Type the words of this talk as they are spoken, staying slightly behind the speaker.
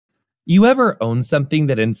You ever own something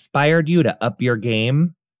that inspired you to up your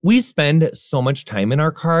game? We spend so much time in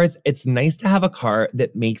our cars, it's nice to have a car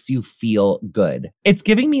that makes you feel good. It's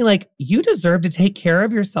giving me like, you deserve to take care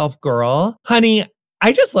of yourself, girl. Honey,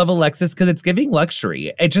 I just love a Lexus because it's giving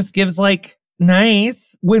luxury. It just gives like,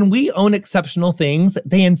 nice. When we own exceptional things,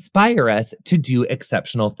 they inspire us to do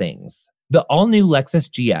exceptional things. The all-new Lexus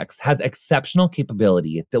GX has exceptional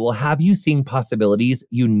capability that will have you seeing possibilities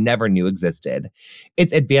you never knew existed.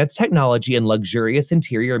 Its advanced technology and luxurious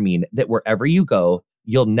interior mean that wherever you go,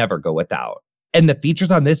 you'll never go without. And the features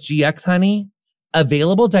on this GX, honey?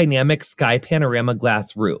 Available dynamic sky panorama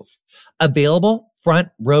glass roof. Available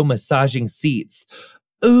front row massaging seats.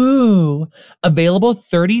 Ooh. Available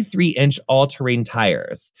 33-inch all-terrain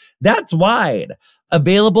tires. That's wide.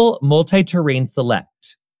 Available multi-terrain select.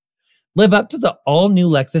 Live up to the all-new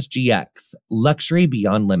Lexus GX. Luxury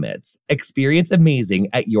beyond limits. Experience amazing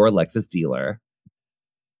at your Lexus dealer.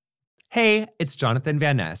 Hey, it's Jonathan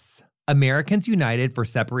Van Ness. Americans United for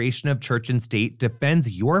Separation of Church and State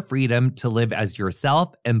defends your freedom to live as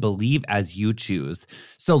yourself and believe as you choose,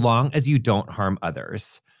 so long as you don't harm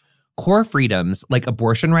others. Core freedoms like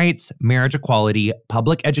abortion rights, marriage equality,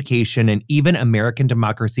 public education, and even American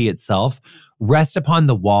democracy itself rest upon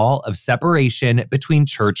the wall of separation between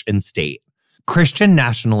church and state. Christian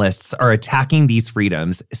nationalists are attacking these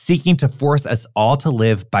freedoms, seeking to force us all to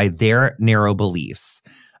live by their narrow beliefs.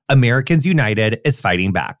 Americans United is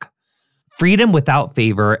fighting back. Freedom without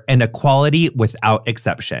favor and equality without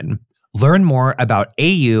exception. Learn more about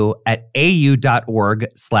AU at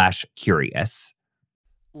au.org/curious.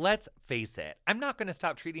 Let's face it, I'm not going to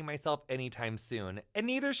stop treating myself anytime soon, and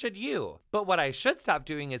neither should you. But what I should stop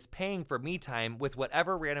doing is paying for me time with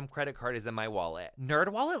whatever random credit card is in my wallet.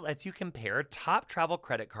 NerdWallet lets you compare top travel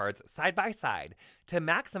credit cards side by side to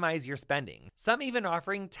maximize your spending. Some even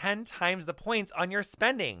offering 10 times the points on your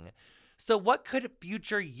spending. So what could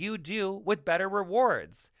future you do with better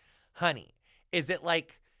rewards? Honey, is it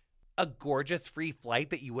like a gorgeous free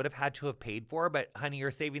flight that you would have had to have paid for, but honey, you're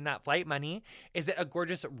saving that flight money? Is it a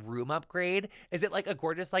gorgeous room upgrade? Is it like a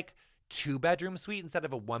gorgeous like 2-bedroom suite instead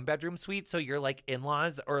of a 1-bedroom suite? So your like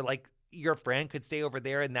in-laws or like your friend could stay over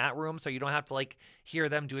there in that room so you don't have to like hear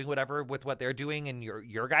them doing whatever with what they're doing in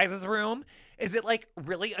your guys' room? Is it like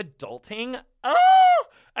really adulting? Oh,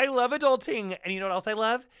 I love adulting. And you know what else I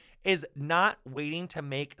love? Is not waiting to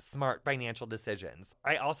make smart financial decisions.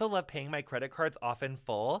 I also love paying my credit cards off in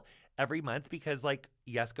full every month because like,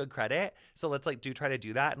 yes, good credit. So let's like try to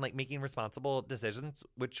do that and like making responsible decisions,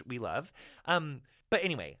 which we love. But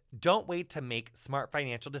anyway, don't wait to make smart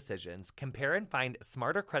financial decisions. Compare and find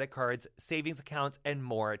smarter credit cards, savings accounts, and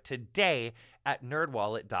more today at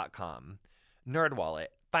nerdwallet.com. NerdWallet,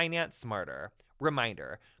 finance smarter.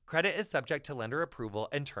 Reminder, credit is subject to lender approval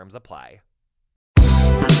and terms apply.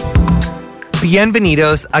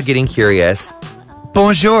 Bienvenidos a Getting Curious.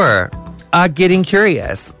 Bonjour a Getting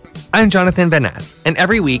Curious. I'm Jonathan Van Ness, and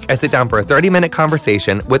every week I sit down for a 30-minute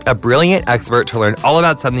conversation with a brilliant expert to learn all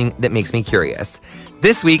about something that makes me curious.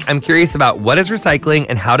 This week, I'm curious about what is recycling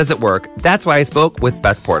and how does it work. That's why I spoke with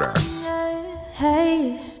Beth Porter.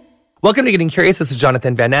 Hey. Welcome to Getting Curious. This is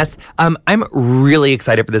Jonathan Van Ness. I'm really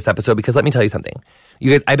excited for this episode because let me tell you something.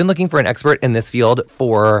 You guys, I've been looking for an expert in this field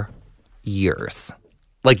for years.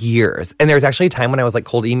 Like years. And there's actually a time when I was like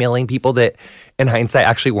cold emailing people that in hindsight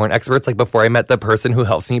actually weren't experts, like before I met the person who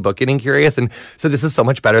helps me book Getting Curious. And so this is so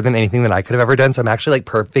much better than anything that I could have ever done. So I'm actually like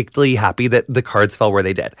perfectly happy that the cards fell where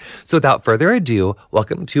they did. So without further ado,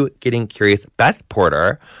 welcome to Getting Curious, Beth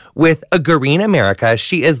Porter with Green America.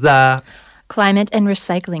 She is the Climate and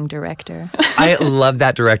Recycling Director. I love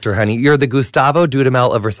that director, honey. You're the Gustavo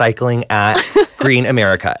Dudamel of recycling at Green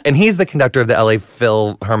America. And he's the conductor of the LA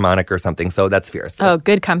Philharmonic or something, so that's fierce. Oh,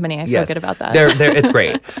 good company. I feel good about that. It's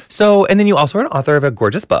great. So, and then you also are an author of a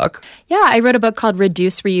gorgeous book. Yeah, I wrote a book called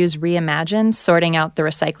Reduce, Reuse, Reimagine, Sorting Out the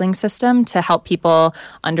Recycling System to help people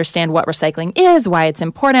understand what recycling is, why it's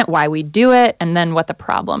important, why we do it, and then what the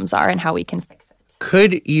problems are and how we can fix it.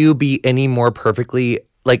 Could you be any more perfectly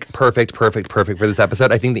perfect for this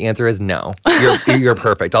episode? I think the answer is no. You're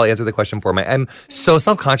perfect. I'll answer the question for me. I'm so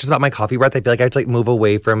self-conscious about my coffee breath. I feel like I have to like move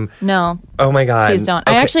away from. No. Oh my God. Please don't.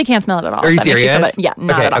 Okay. I actually can't smell it at all. Are you serious? Yeah,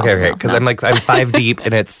 not at all. Okay. Because I'm 5 deep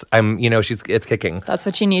and it's kicking. That's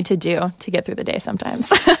what you need to do to get through the day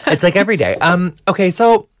sometimes. It's like every day. Okay,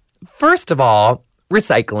 so first of all,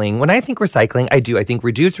 recycling, when I think recycling, I think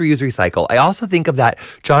reduce, reuse, recycle. I also think of that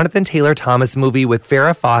Jonathan Taylor Thomas movie with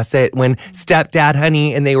Farrah Fawcett when stepdad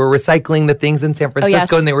Hunny and they were recycling the things in San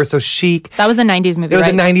Francisco and they were so chic. That was a 90s movie, It was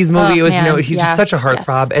right? a 90s movie. It was, man. he's just such a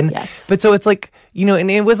heartthrob. And but so it's like,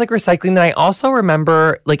 and it was like recycling. Then I also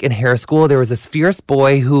remember like in hair school, there was this fierce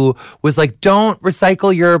boy who was like, don't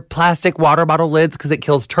recycle your plastic water bottle lids because it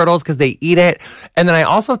kills turtles because they eat it. And then I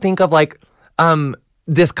also think of like,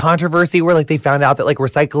 this controversy where like they found out that like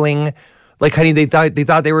recycling, like Hunny, they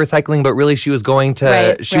thought they were recycling, but really she was going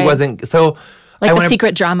to, wasn't. So like the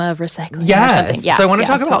secret drama of recycling or something. Yeah. So I want to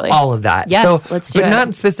talk about all of that. Yes, so, let's do it. But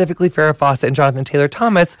not specifically Farrah Fawcett and Jonathan Taylor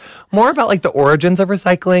Thomas, more about like the origins of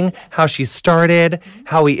recycling, how she started,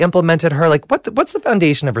 how we implemented her. Like what's the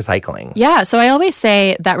foundation of recycling? Yeah. So I always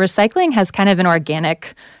say that recycling has kind of an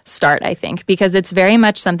organic start, I think, because it's very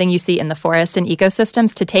much something you see in the forest and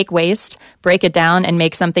ecosystems to take waste, break it down, and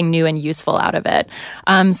make something new and useful out of it.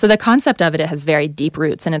 So the concept of it has very deep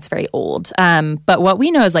roots and it's very old. But what we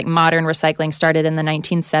know is like modern recycling started in the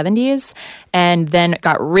 1970s and then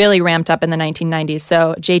got really ramped up in the 1990s.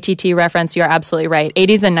 So JTT reference, you're absolutely right.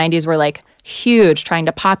 80s and 90s were like huge, trying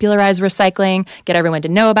to popularize recycling, get everyone to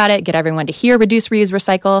know about it, get everyone to hear reduce, reuse,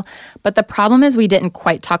 recycle. But the problem is we didn't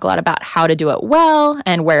quite talk a lot about how to do it well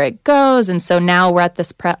and where it goes. And so now we're at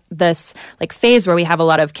this like phase where we have a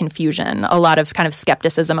lot of confusion, a lot of kind of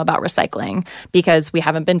skepticism about recycling because we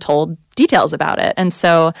haven't been told details about it. And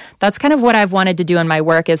so that's kind of what I've wanted to do in my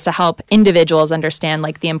work is to help individuals understand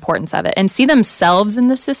like the importance of it and see themselves in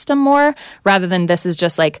the system more rather than this is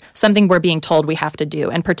just like something we're being told we have to do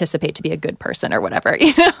and participate to be a good person or whatever.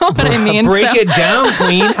 You know what I mean? Break it down,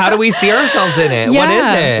 Queen. How do we see ourselves in it? Yeah. What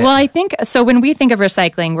is it? Well, I think, so when we think of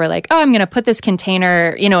recycling, we're like, oh, I'm going to put this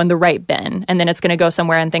container, in the right bin, and then it's going to go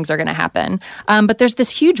somewhere and things are going to happen. But there's this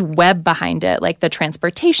huge web behind it, like the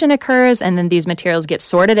transportation occurs, and then these materials get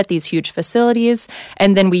sorted at these huge facilities,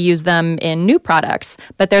 and then we use them in new products.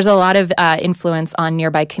 But there's a lot of influence on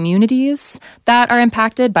nearby communities that are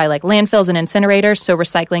impacted by like landfills and incinerators, so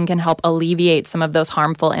recycling can help alleviate some of those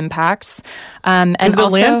harmful impacts. And the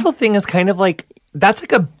also, landfill thing is kind of like, that's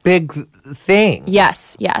like a big thing.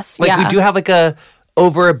 Yes. Like we do have like a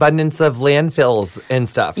overabundance of landfills and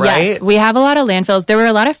stuff, right? Yes, we have a lot of landfills. There were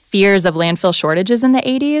a lot of fears of landfill shortages in the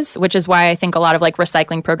 80s, which is why I think a lot of like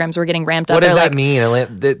recycling programs were getting ramped up. What does that mean?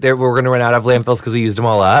 We're going to run out of landfills because we used them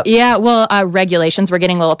all up? Yeah, well, regulations were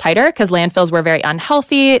getting a little tighter because landfills were very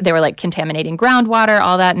unhealthy. They were like contaminating groundwater.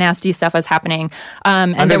 All that nasty stuff was happening.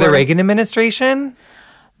 Under the Reagan administration?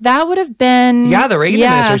 That would have been... Yeah, the Reagan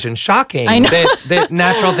administration. Shocking. I know. that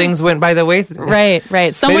natural things went by the way.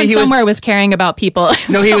 Right. Someone somewhere was caring about people.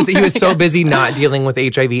 No, he was so busy not dealing with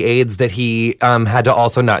HIV/AIDS that he had to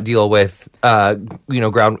also not deal with,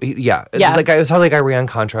 ground... Yeah. It was probably like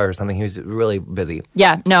Iran-Contra or something. He was really busy.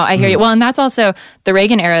 Yeah, no, I hear you. Well, and that's also... The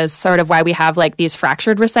Reagan era is sort of why we have like these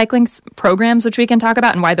fractured recycling programs, which we can talk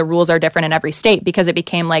about, and why the rules are different in every state, because it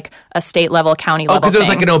became like a state-level, county-level thing. Oh, because it was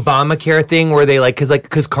like an Obamacare thing where they like...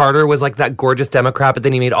 Because Carter was like that gorgeous Democrat, but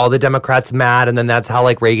then he made all the Democrats mad, and then that's how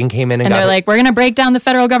like Reagan came in and they're like, we're going to break down the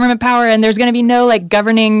federal government power, and there's going to be no like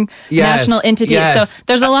governing national entity. Yes. So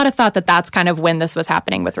there's a lot of thought that that's kind of when this was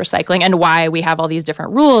happening with recycling, and why we have all these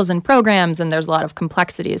different rules and programs, and there's a lot of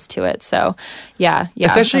complexities to it. So yeah,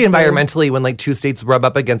 especially environmentally, when like two states rub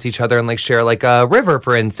up against each other and like share like a river,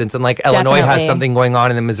 for instance, and like Illinois has something going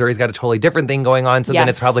on, and then Missouri's got a totally different thing going on. So then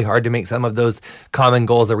it's probably hard to make some of those common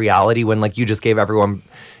goals a reality when like you just gave everyone.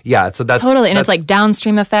 Yeah, so that's... Totally, and it's like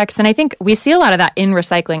downstream effects. And I think we see a lot of that in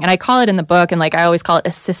recycling. And I call it in the book, and like I always call it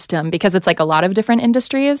a system, because it's like a lot of different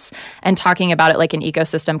industries. And talking about it like an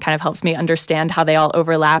ecosystem kind of helps me understand how they all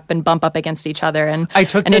overlap and bump up against each other and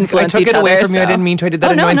influence each other. It away from you. I didn't mean to. I did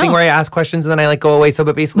that annoying thing where I ask questions and then I like go away. So,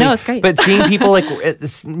 but basically... No, it's great. But seeing people like...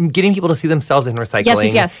 getting people to see themselves in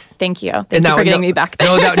recycling. Yes. Thank you. Thank you for getting me back there.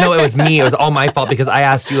 No, it was me. It was all my fault because I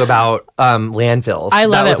asked you about landfills. I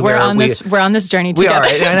love it. We're on this journey together.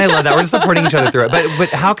 We are, and I love that. We're just supporting each other through it. But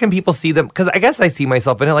how can people see them? Because I guess I see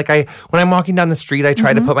myself in it. Like when I'm walking down the street, I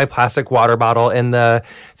try to put my plastic water bottle in the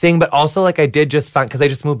thing. But also like I did just find, because I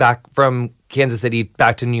just moved back from Kansas City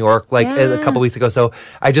back to New York like a couple weeks ago. So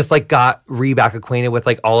I just like got back acquainted with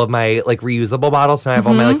like all of my like reusable bottles. And I have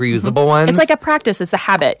all my like reusable ones. It's like a practice. It's a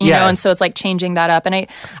habit, you know? And so it's like changing that up. And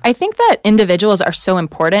I think that individuals are so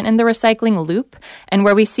important in the recycling loop. And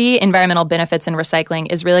where we see environmental benefits in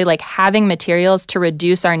recycling is really like having materials to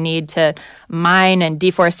reduce our need to mine and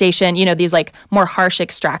deforestation, these like more harsh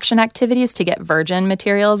extraction activities to get virgin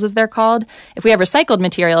materials, as they're called. If we have recycled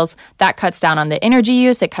materials, that cuts down on the energy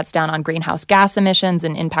use, it cuts down on greenhouse greenhouse gas emissions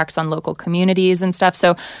and impacts on local communities and stuff.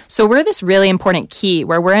 So we're this really important key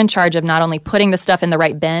where we're in charge of not only putting the stuff in the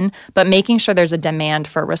right bin, but making sure there's a demand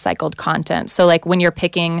for recycled content. So like when you're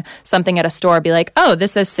picking something at a store, be like, oh,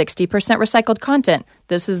 this is 60% recycled content.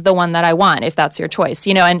 This is the one that I want, if that's your choice,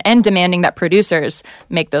 and demanding that producers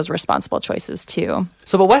make those responsible choices too.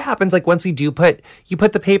 So, but what happens like once you put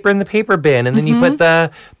the paper in the paper bin and then you put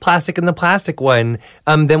the plastic in the plastic one,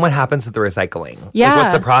 then what happens with the recycling? Yeah. Like,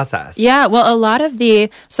 what's the process? Yeah, well, a lot of the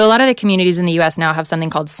communities in the U.S. now have something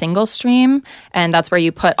called single stream, and that's where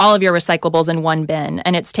you put all of your recyclables in one bin,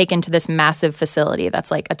 and it's taken to this massive facility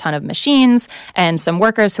that's like a ton of machines and some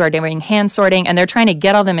workers who are doing hand sorting, and they're trying to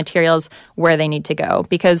get all the materials where they need to go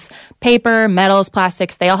because paper, metals,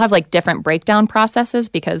 plastics, they all have like different breakdown processes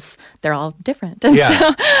because they're all different.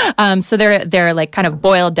 And so they're like kind of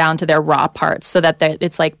boiled down to their raw parts so that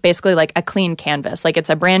it's like basically like a clean canvas. Like it's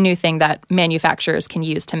a brand new thing that manufacturers can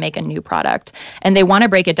use to make a new product. And they want to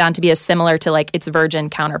break it down to be as similar to like its virgin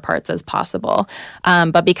counterparts as possible.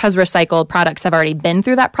 But because recycled products have already been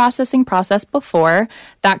through that processing process before,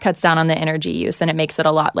 that cuts down on the energy use and it makes it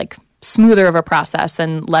a lot like smoother of a process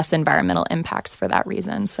and less environmental impacts for that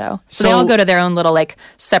reason. So they all go to their own little like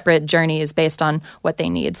separate journeys based on what they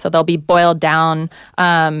need. So they'll be boiled down,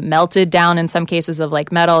 melted down in some cases of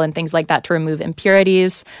like metal and things like that to remove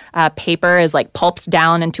impurities. Paper is like pulped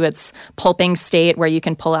down into its pulping state where you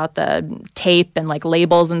can pull out the tape and like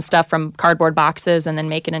labels and stuff from cardboard boxes and then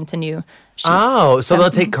make it into new sheets. Oh, so they'll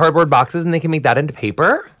take cardboard boxes and they can make that into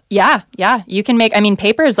paper? Yeah. You can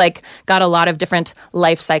paper is like got a lot of different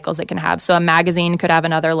life cycles it can have. So a magazine could have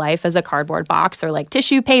another life as a cardboard box or like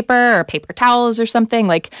tissue paper or paper towels or something.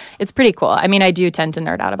 Like it's pretty cool. I mean, I do tend to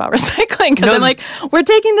nerd out about recycling because I'm like, we're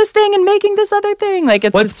taking this thing and making this other thing. Like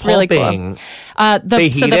it's really cool. They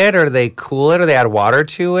heat it or they cool it or they add water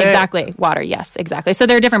to it? Exactly. Water, yes, exactly. So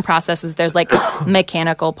there are different processes. There's like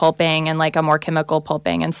mechanical pulping and like a more chemical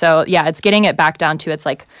pulping. And so, yeah, it's getting it back down to it's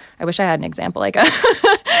like, I wish I had an example. Like,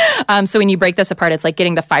 so when you break this apart, it's like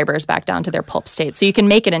getting the fibers back down to their pulp state. So you can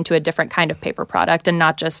make it into a different kind of paper product and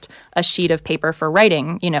not just a sheet of paper for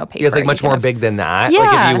writing, paper. Yeah, it's like much more big than that. Yeah,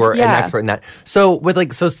 like if you were an expert in that. So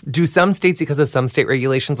do some states, because of some state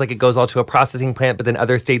regulations, like it goes all to a processing plant, but then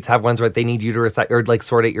other states have ones where they need you to recycle or like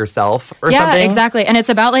sort it yourself or something? Yeah, exactly. And it's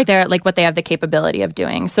about like what they have the capability of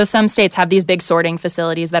doing. So some states have these big sorting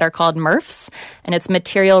facilities that are called MRFs, and it's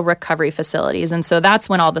material recovery facilities. And so that's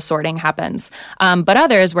when all the sorting happens. But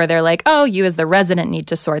others where they're like, oh, you as the resident need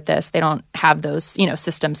to sort this. They don't have those,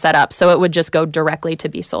 systems set up. So it would just go directly to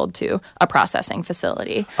be sold to a processing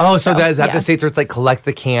facility. Oh, so is that the states where it's like collect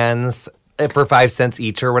the cans for 5 cents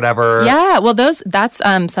each or whatever? Yeah, well, that's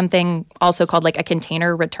something also called like a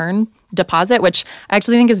container return deposit, which I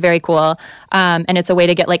actually think is very cool. And it's a way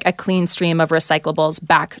to get like a clean stream of recyclables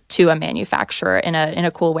back to a manufacturer in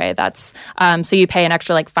a cool way. That's so you pay an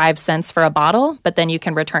extra like 5 cents for a bottle, but then you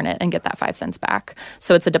can return it and get that 5 cents back.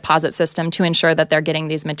 So it's a deposit system to ensure that they're getting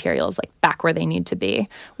these materials like back where they need to be,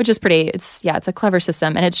 which is it's a clever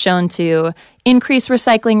system. And it's shown to increase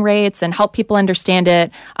recycling rates and help people understand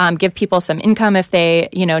it, give people some income if they,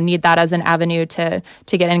 need that as an avenue to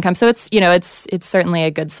get income. So it's certainly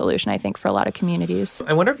a good solution, I think, for a lot of communities.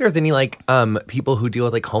 I wonder if there's any like people who deal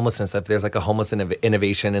with like homelessness, if there's like a homeless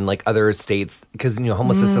innovation in like other states, because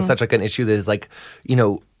homelessness is such like an issue that is like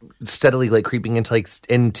steadily like creeping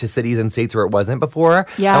into cities and states where it wasn't before.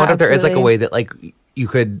 Yeah, I wonder if there is like a absolutely. way that like you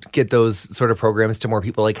could get those sort of programs to more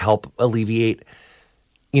people, like help alleviate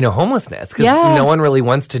homelessness, because no one really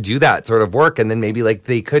wants to do that sort of work, and then maybe like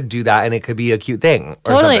they could do that and it could be a cute thing.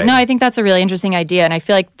 Totally. Something. No, I think that's a really interesting idea, and I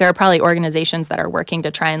feel like there are probably organizations that are working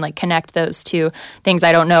to try and like connect those two things.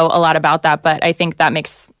 I don't know a lot about that, but I think that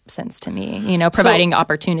makes sense to me. Providing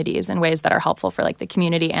opportunities in ways that are helpful for like the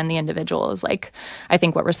community and the individual is like, I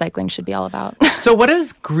think what recycling should be all about. So what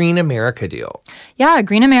does Green America do? Yeah,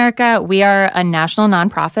 Green America, we are a national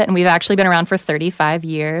nonprofit, and we've actually been around for 35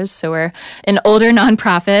 years. So we're an older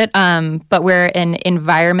nonprofit, but we're an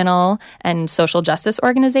environmental and social justice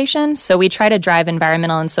organization. So we try to drive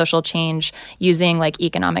environmental and social change using like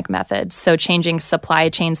economic methods. So changing supply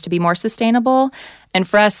chains to be more sustainable. And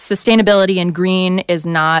for us, sustainability and green is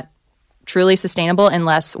not truly sustainable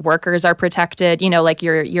unless workers are protected, like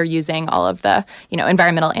you're using all of the,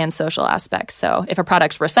 environmental and social aspects. So if a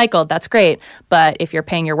product's recycled, that's great. But if you're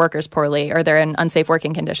paying your workers poorly or they're in unsafe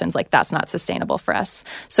working conditions, like that's not sustainable for us.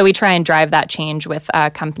 So we try and drive that change with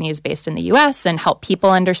companies based in the U.S. and help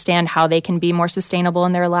people understand how they can be more sustainable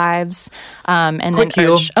in their lives. And Quick then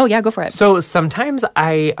cue. Oh, yeah, go for it. So sometimes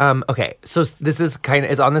so this is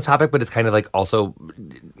it's on the topic, but it's kind of like also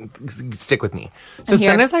stick with me. So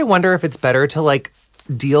sometimes I wonder if it's better to like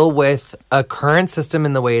deal with a current system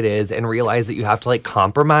in the way it is and realize that you have to like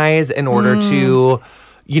compromise in order to,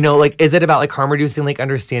 you know, like, is it about like harm reducing, like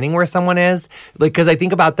understanding where someone is? Like, because I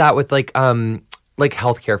think about that with like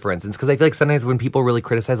healthcare, for instance, because I feel like sometimes when people really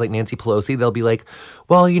criticize like Nancy Pelosi, they'll be like,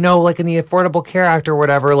 well, you know, like in the Affordable Care Act or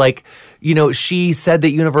whatever, like, you know, she said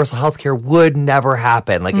that universal healthcare would never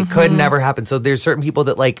happen. Like it could never happen. So there's certain people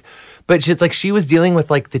that like, but she's like, she was dealing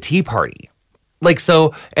with like the Tea Party. Like,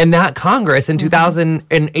 so, and that Congress in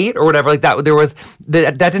 2008 or whatever, like that, there was,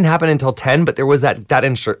 that didn't happen until 10, but there was that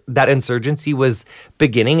insurgency was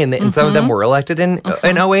beginning and some of them were elected in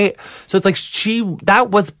 08. So it's like that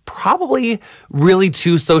was probably really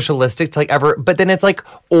too socialistic to like ever, but then it's like,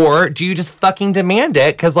 or do you just fucking demand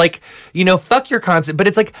it? Cause like, you know, fuck your constant, but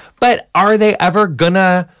it's like, but are they ever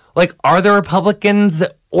gonna, like, are the Republicans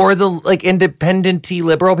or the like independent-y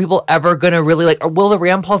liberal people ever gonna really like, or will the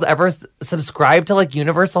Rand Pauls ever subscribe to like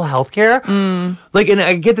universal health care? Like, and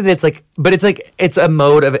I get that it's like, but it's like, it's a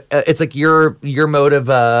mode of, it's like your mode of,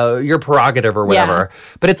 your prerogative or whatever. Yeah.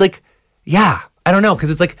 But it's like, yeah, I don't know. Cause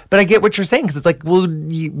it's like, but I get what you're saying. Cause it's like, well,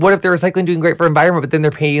 what if they're recycling doing great for environment, but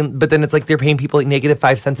then it's like they're paying people like negative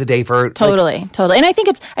 5 cents a day for. Totally. And I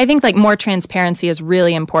think like more transparency is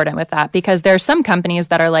really important with that, because there are some companies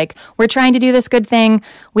that are like, we're trying to do this good thing.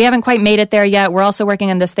 We haven't quite made it there yet. We're also working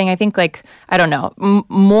on this thing. I think like, I don't know,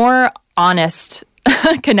 more honest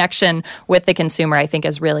connection with the consumer, I think,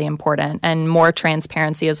 is really important. And more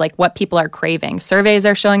transparency is like what people are craving. Surveys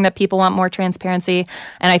are showing that people want more transparency.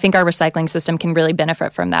 And I think our recycling system can really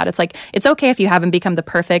benefit from that. It's like, it's okay if you haven't become the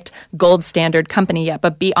perfect gold standard company yet,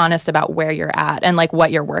 but be honest about where you're at and like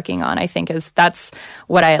what you're working on. I think that's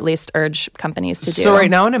what I at least urge companies to do. So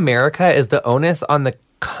right now in America, is the onus on the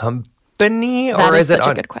company? Or is it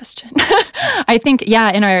such a good question. I think,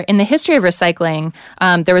 in the history of recycling,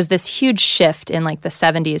 there was this huge shift in like the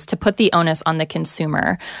 70s to put the onus on the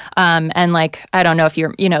consumer. And like, I don't know if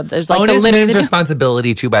you're, you know, there's like onus means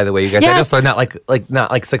responsibility too, by the way, you guys. Yes. I just learned that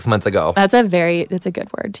not like 6 months ago. It's a good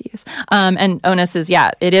word to use. And onus is,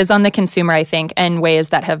 it is on the consumer, I think, in ways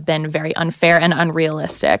that have been very unfair and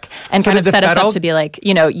unrealistic and kind of set us up to be like,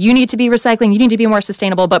 you know, you need to be recycling, you need to be more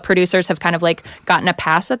sustainable, but producers have kind of like gotten a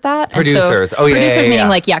pass at that. Producers. Producers meaning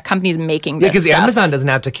like, companies making this because Amazon doesn't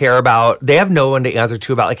have to care about, they have no one to answer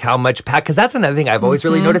to about like how much because that's another thing I've always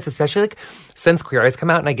really noticed, especially like since Queer Eyes come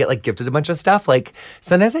out and I get like gifted a bunch of stuff. Like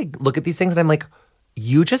sometimes I look at these things and I'm like,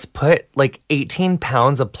 you just put like 18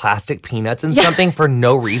 pounds of plastic peanuts in something for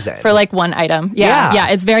no reason. For like one item. Yeah.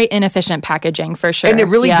 It's very inefficient packaging for sure. And it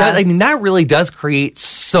really does. I mean, that really does create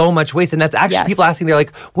so much waste. And that's actually people asking, they're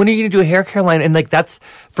like, when are you going to do a hair care line? And like, that's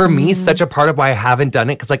for me such a part of why I haven't done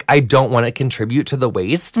it. Cause like, I don't want to contribute to the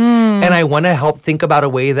waste. And I want to help think about a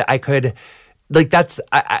way that I could, like that's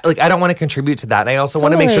I don't want to contribute to that. And I also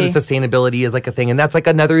want to make sure that sustainability is like a thing. And that's like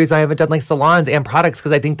another reason I haven't done like salons and products,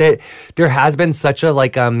 because I think that there has been such a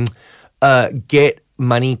like get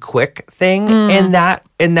money quick thing in that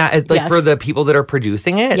like for the people that are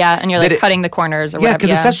producing it. Yeah, and you're like cutting the corners or whatever.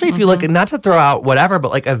 Because especially if you look, not to throw out whatever, but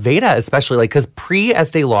like Aveda especially, like because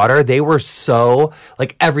pre-Estee Lauder, they were so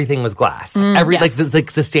like everything was glass. Like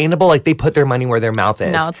sustainable, like they put their money where their mouth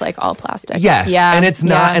is. Now it's like all plastic. Yes. Yeah. And it's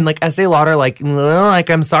not, and like Estee Lauder, like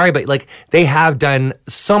I'm sorry, but like they have done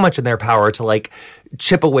so much in their power to like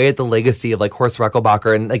chip away at the legacy of like Horst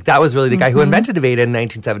Rechelbacher, and like that was really the guy who invented Aveda in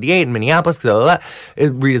 1978 in Minneapolis.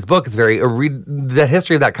 Read his book; it's read the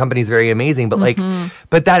history of that company is very amazing. But like,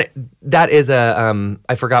 but that is a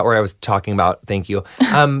I forgot where I was talking about. Thank you.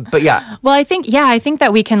 But yeah. Well, I think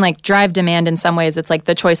that we can like drive demand in some ways. It's like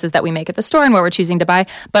the choices that we make at the store and what we're choosing to buy,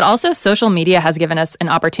 but also social media has given us an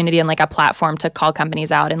opportunity and like a platform to call companies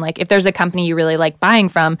out. And like, if there's a company you really like buying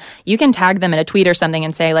from, you can tag them in a tweet or something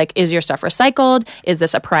and say like, is your stuff recycled? Is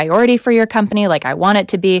this a priority for your company? Like, I want it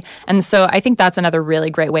to be. And so I think that's another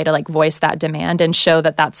really great way to like voice that demand and show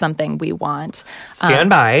that that's something we want.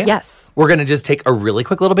 Stand by. Yes. We're going to just take a really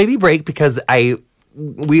quick little baby break because our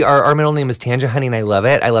middle name is Tanja, Hunny, and I love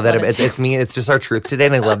it. I love that. It's me. It's just our truth today,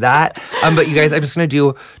 and I love that. But you guys, I'm just going to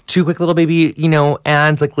do 2 quick little baby,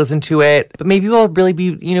 ads, like listen to it. But maybe we'll really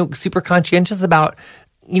be, super conscientious about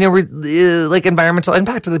like environmental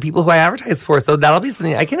impact to the people who I advertise for. So that'll be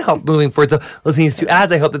something I can help moving forward. So listening to these 2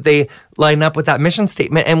 ads, I hope that they line up with that mission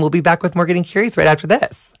statement, and we'll be back with more Getting Curious right after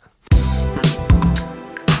this.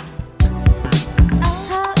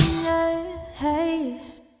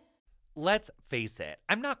 Let's face it,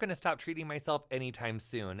 I'm not going to stop treating myself anytime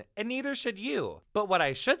soon, and neither should you. But what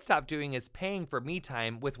I should stop doing is paying for me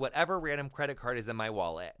time with whatever random credit card is in my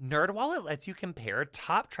wallet. NerdWallet lets you compare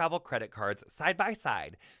top travel credit cards side by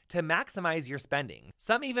side to maximize your spending.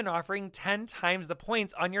 Some even offering 10 times the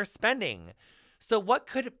points on your spending. So what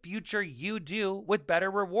could future you do with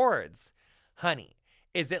better rewards? Honey,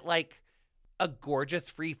 is it like a gorgeous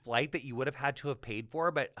free flight that you would have had to have paid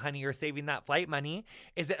for, but honey, you're saving that flight money?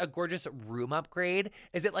 Is it a gorgeous room upgrade?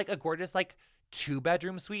 Is it like a gorgeous like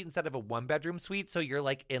 2-bedroom suite instead of a 1-bedroom suite? So your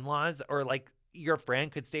like in-laws or like your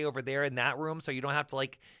friend could stay over there in that room so you don't have to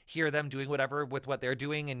like hear them doing whatever with what they're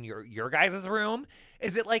doing in your guys' room?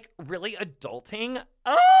 Is it like really adulting?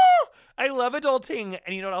 Oh, I love adulting.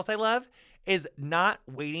 And you know what else I love? Is not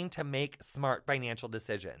waiting to make smart financial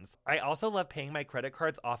decisions. I also love paying my credit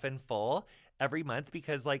cards off in full every month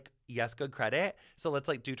because like, yes, good credit. So let's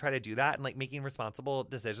like try to do that and like making responsible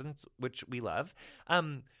decisions, which we love.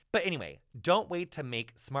 But anyway, don't wait to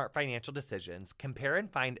make smart financial decisions. Compare and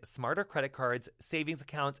find smarter credit cards, savings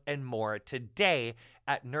accounts, and more today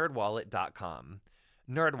at nerdwallet.com.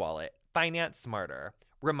 NerdWallet, finance smarter.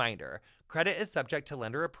 Reminder, credit is subject to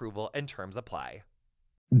lender approval and terms apply.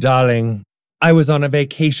 Darling, I was on a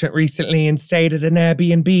vacation recently and stayed at an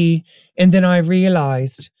Airbnb, and then I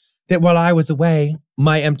realized that while I was away,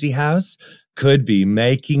 my empty house could be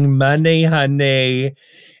making money, honey.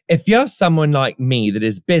 If you're someone like me that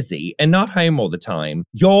is busy and not home all the time,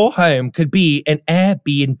 your home could be an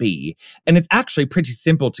Airbnb, and it's actually pretty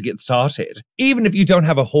simple to get started. Even if you don't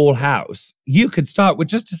have a whole house, you could start with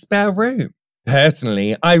just a spare room.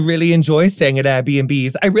 Personally, I really enjoy staying at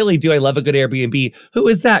Airbnbs. I really do. I love a good Airbnb. Who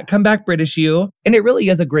is that? Come back, British you. And it really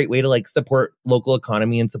is a great way to like support local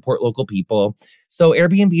economy and support local people. So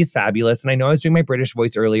Airbnb is fabulous. And I know I was doing my British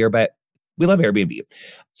voice earlier, but we love Airbnb.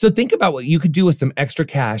 So think about what you could do with some extra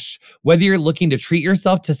cash, whether you're looking to treat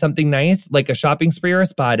yourself to something nice, like a shopping spree or a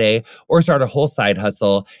spa day, or start a whole side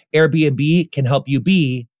hustle. Airbnb can help you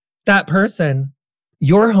be that person.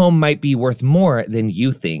 Your home might be worth more than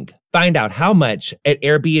you think. Find out how much at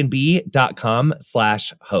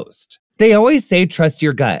airbnb.com/host. They always say trust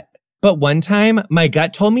your gut. But one time, my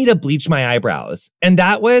gut told me to bleach my eyebrows. And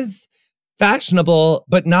that was fashionable,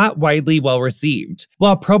 but not widely well received.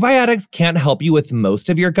 While probiotics can't help you with most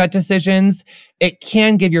of your gut decisions, it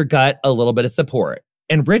can give your gut a little bit of support.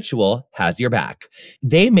 And Ritual has your back.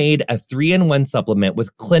 They made a 3-in-1 supplement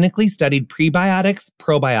with clinically studied prebiotics,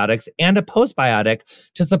 probiotics, and a postbiotic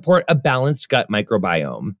to support a balanced gut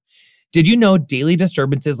microbiome. Did you know daily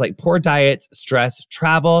disturbances like poor diets, stress,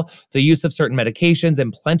 travel, the use of certain medications,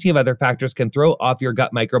 and plenty of other factors can throw off your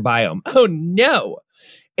gut microbiome? Oh no!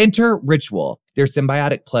 Enter Ritual. Their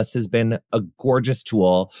Symbiotic Plus has been a gorgeous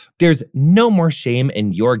tool. There's no more shame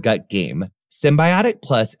in your gut game. Symbiotic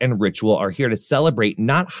Plus and Ritual are here to celebrate,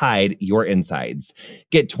 not hide your insides.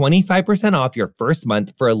 Get 25% off your first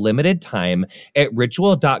month for a limited time at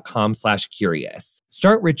ritual.com/curious.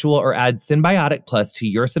 Start Ritual or add Symbiotic Plus to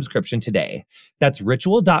your subscription today. That's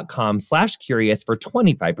ritual.com/curious for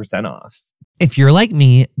 25% off. If you're like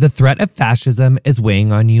me, the threat of fascism is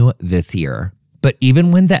weighing on you this year. But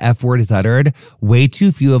even when the F word is uttered, way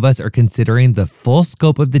too few of us are considering the full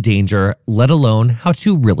scope of the danger, let alone how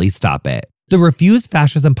to really stop it. The Refuse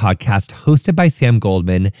Fascism podcast, hosted by Sam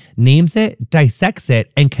Goldman, names it, dissects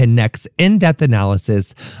it, and connects in-depth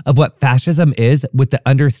analysis of what fascism is with the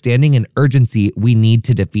understanding and urgency we need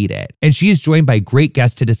to defeat it. And she is joined by great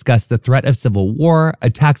guests to discuss the threat of civil war,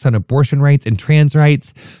 attacks on abortion rights and trans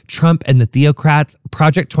rights, Trump and the theocrats,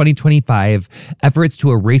 Project 2025, efforts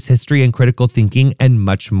to erase history and critical thinking, and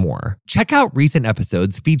much more. Check out recent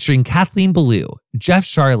episodes featuring Kathleen Belew, Jeff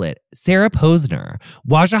Charlotte, Sarah Posner,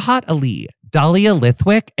 Wajahat Ali, Dahlia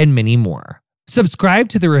Lithwick, and many more. Subscribe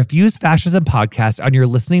to the Refuse Fascism podcast on your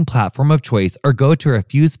listening platform of choice or go to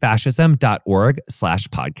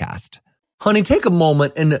refusefascism.org/podcast. Honey, take a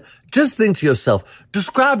moment and just think to yourself,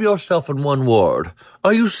 describe yourself in one word.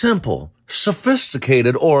 Are you simple,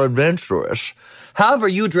 sophisticated, or adventurous? However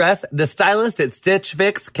you dress, the stylist at Stitch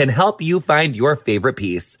Fix can help you find your favorite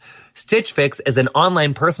piece. Stitch Fix is an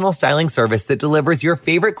online personal styling service that delivers your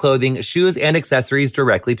favorite clothing, shoes, and accessories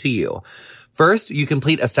directly to you. First, you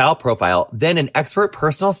complete a style profile, then an expert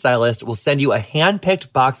personal stylist will send you a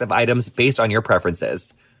hand-picked box of items based on your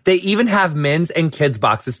preferences. They even have men's and kids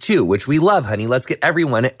boxes too, which we love, honey. Let's get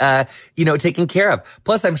everyone, taken care of.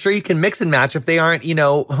 Plus, I'm sure you can mix and match if they aren't,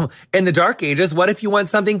 in the dark ages. What if you want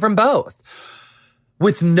something from both?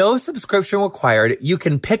 With no subscription required, you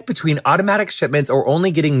can pick between automatic shipments or only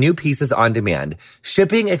getting new pieces on demand.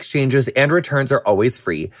 Shipping, exchanges, and returns are always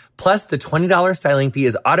free. Plus, the $20 styling fee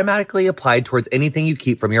is automatically applied towards anything you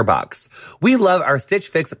keep from your box. We love our Stitch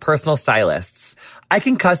Fix personal stylists. I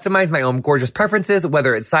can customize my own gorgeous preferences,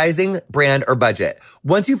 whether it's sizing, brand, or budget.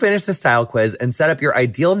 Once you finish the style quiz and set up your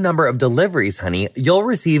ideal number of deliveries, honey, you'll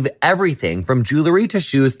receive everything from jewelry to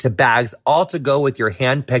shoes to bags, all to go with your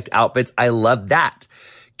hand-picked outfits. I love that.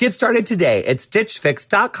 Get started today at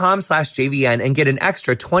stitchfix.com/JVN and get an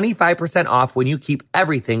extra 25% off when you keep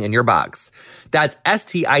everything in your box. That's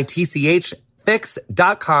STITCH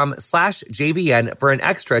fix.com/JVN for an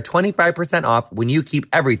extra 25% off when you keep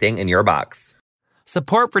everything in your box.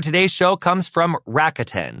 Support for today's show comes from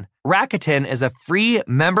Rakuten. Rakuten is a free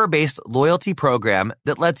member-based loyalty program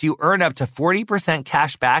that lets you earn up to 40%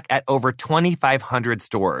 cash back at over 2,500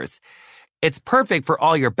 stores. It's perfect for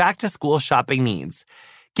all your back-to-school shopping needs.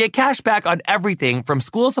 Get cash back on everything from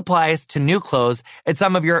school supplies to new clothes at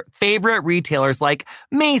some of your favorite retailers like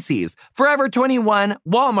Macy's, Forever 21,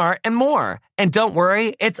 Walmart, and more. And don't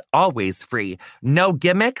worry, it's always free. No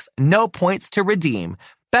gimmicks, no points to redeem.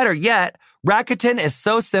 Better yet, Rakuten is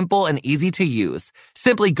so simple and easy to use.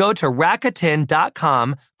 Simply go to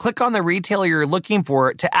Rakuten.com, click on the retailer you're looking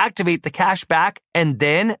for to activate the cash back, and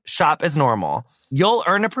then shop as normal. You'll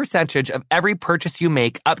earn a percentage of every purchase you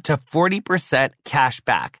make up to 40% cash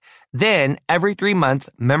back. Then, every 3 months,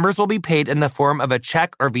 members will be paid in the form of a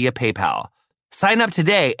check or via PayPal. Sign up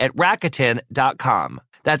today at Rakuten.com.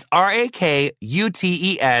 That's Rakuten.com.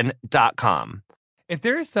 If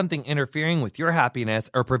there is something interfering with your happiness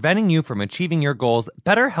or preventing you from achieving your goals,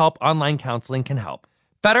 BetterHelp Online Counseling can help.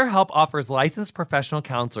 BetterHelp offers licensed professional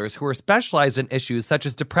counselors who are specialized in issues such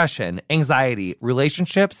as depression, anxiety,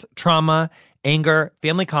 relationships, trauma, anger,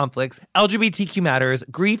 family conflicts, LGBTQ matters,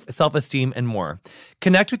 grief, self-esteem, and more.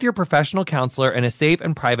 Connect with your professional counselor in a safe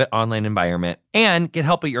and private online environment and get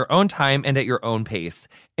help at your own time and at your own pace.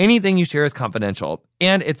 Anything you share is confidential,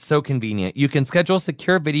 and it's so convenient. You can schedule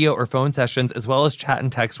secure video or phone sessions as well as chat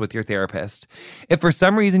and text with your therapist. If for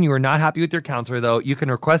some reason you are not happy with your counselor, though, you can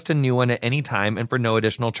request a new one at any time and for no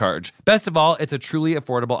additional charge. Best of all, it's a truly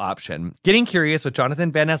affordable option. Getting Curious with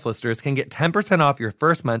Jonathan Van Ness listeners can get 10% off your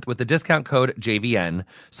first month with the discount code JVN.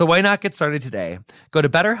 So why not get started today? Go to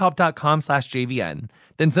betterhelp.com/JVN.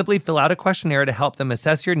 Then simply fill out a questionnaire to help them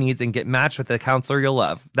assess your needs and get matched with a counselor you'll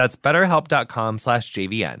love. That's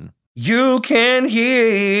betterhelp.com/JVN. You can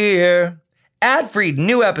hear ad-free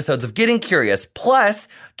new episodes of Getting Curious, plus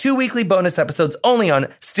 2 weekly bonus episodes only on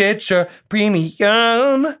Stitcher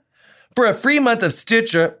Premium. For a free month of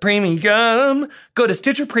Stitcher Premium, go to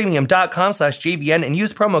stitcherpremium.com/JVN and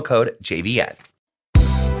use promo code JVN.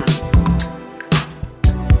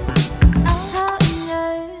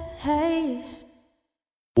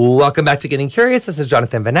 Welcome back to Getting Curious. This is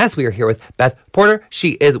Jonathan Van Ness. We are here with Beth Porter.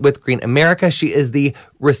 She is with Green America. She is the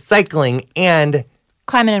recycling and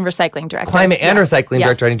Climate and Recycling Director. Recycling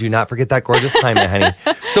Director. And do not forget that gorgeous climate, honey.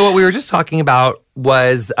 So what we were just talking about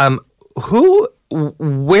was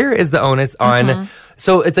where is the onus on...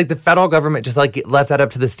 So it's like the federal government just like left that up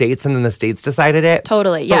to the states, and then the states decided it.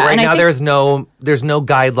 Totally, yeah. But right now, there's no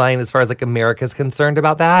guideline as far as like America's concerned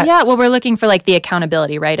about that. Yeah, well, we're looking for like the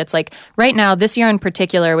accountability, right? It's like right now, this year in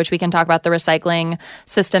particular, which we can talk about, the recycling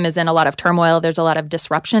system is in a lot of turmoil. There's a lot of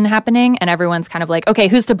disruption happening, and everyone's kind of like, okay,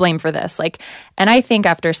 who's to blame for this? Like, and I think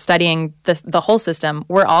after studying the whole system,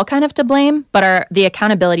 we're all kind of to blame, but the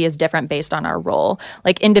accountability is different based on our role.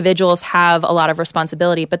 Like individuals have a lot of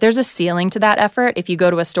responsibility, but there's a ceiling to that effort if you go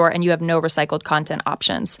to a store and you have no recycled content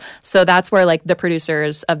options. So that's where like the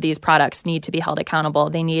producers of these products need to be held accountable.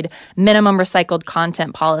 They need minimum recycled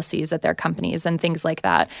content policies at their companies and things like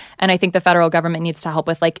that. And I think the federal government needs to help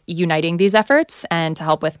with like uniting these efforts and to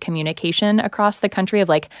help with communication across the country of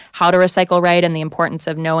like how to recycle right and the importance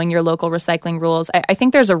of knowing your local recycling rules. I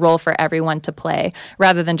think there's a role for everyone to play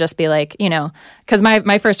rather than just be like, because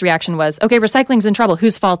my first reaction was, okay, recycling's in trouble.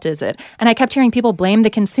 Whose fault is it? And I kept hearing people blame the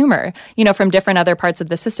consumer, from different other parts of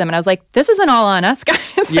the system. And I was like, this isn't all on us, guys.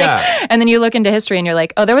 And then you look into history and you're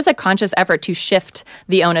like, oh, there was a conscious effort to shift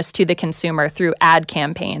the onus to the consumer through ad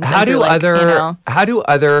campaigns. How do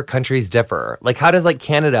other countries differ? Like, how does like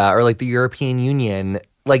Canada or like the European Union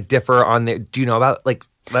like differ on the, do you know about like,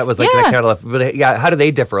 that was like Canada, but yeah, how do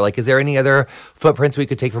they differ? Like, is there any other footprints we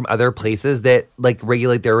could take from other places that like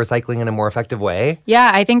regulate their recycling in a more effective way?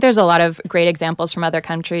 Yeah, I think there's a lot of great examples from other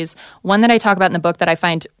countries. One that I talk about in the book that I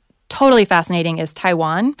find totally fascinating is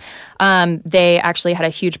Taiwan. They actually had a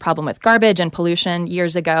huge problem with garbage and pollution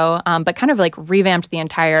years ago, but kind of like revamped the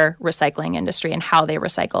entire recycling industry and how they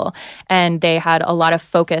recycle. And they had a lot of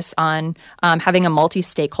focus on having a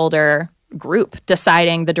multi-stakeholder group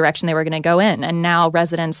deciding the direction they were going to go in. And now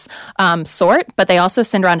residents sort, but they also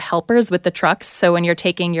send around helpers with the trucks. So when you're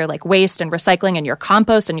taking your like waste and recycling and your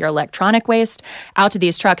compost and your electronic waste out to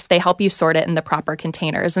these trucks, they help you sort it in the proper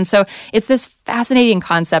containers. And so it's this fascinating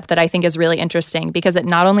concept that I think is really interesting because it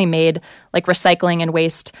not only made like recycling and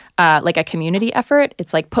waste like a community effort,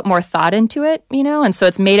 it's like put more thought into it, you know? And so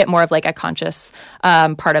it's made it more of like a conscious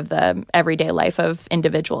part of the everyday life of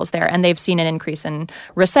individuals there. And they've seen an increase in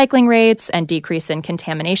recycling rates and decrease in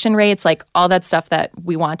contamination rates, like all that stuff that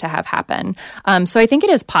we want to have happen. So I think it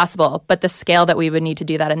is possible, but the scale that we would need to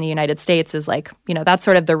do that in the United States is like, you know, that's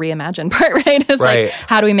sort of the reimagined part, right? Is Right. like,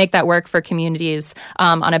 how do we make that work for communities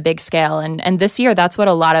on a big scale? And this year, that's what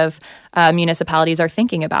a lot of municipalities are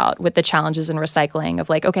thinking about with the challenges in recycling of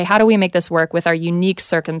like, okay, how do we make this work with our unique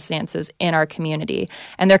circumstances in our community?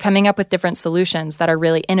 And they're coming up with different solutions that are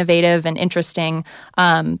really innovative and interesting.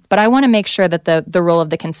 But I want to make sure that the role of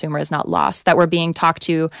the consumer is not lost, that we're being talked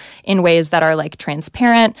to in ways that are like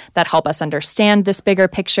transparent, that help us understand this bigger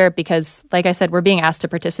picture, because like I said, we're being asked to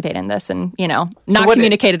participate in this and, you know, not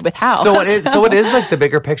communicated with how. So what is like the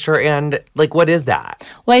bigger picture and like what is that?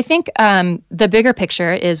 Well, I think the bigger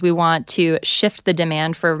picture is we want to shift the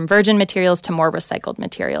demand for virgin materials to more recycled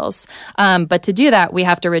materials. But to do that, we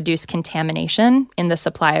have to reduce contamination in the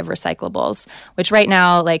supply of recyclables, which right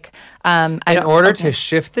now, like... In order to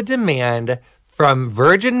shift the demand from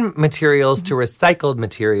virgin materials to recycled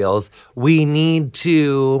materials, we need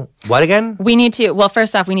to... What again? We need to... Well,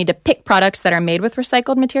 first off, we need to pick products that are made with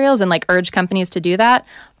recycled materials and like urge companies to do that.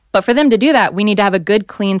 But for them to do that, we need to have a good,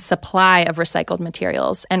 clean supply of recycled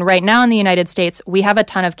materials. And right now in the United States, we have a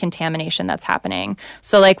ton of contamination that's happening.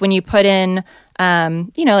 So like when you put in,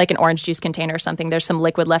 you know, like an orange juice container or something, there's some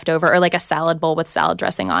liquid left over, or like a salad bowl with salad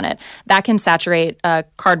dressing on it. That can saturate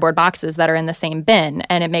cardboard boxes that are in the same bin,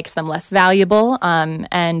 and it makes them less valuable.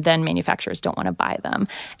 And then manufacturers don't want to buy them.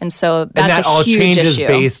 And so that's that all a huge changes issue.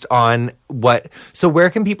 Based on what... So where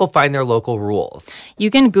can people find their local rules? You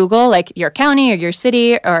can Google like your county or your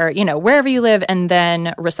city or, you know, wherever you live, and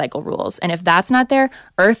then recycle rules. And if that's not there,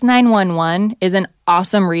 Earth 911 is an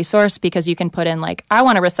awesome resource because you can put in like, I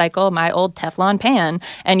want to recycle my old Teflon pan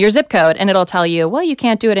and your zip code, and it'll tell you, well, you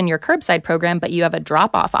can't do it in your curbside program, but you have a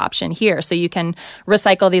drop-off option here. So you can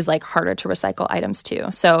recycle these like harder to recycle items too.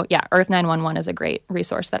 So yeah, Earth 911 is a great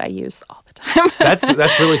resource that I use all the time.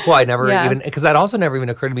 That's really cool. I never even... Because that also never even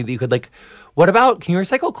occurred to me that you could like... What about... Can you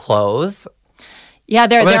recycle clothes? Yeah,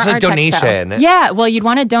 there are donation. Textile. Yeah, well, you'd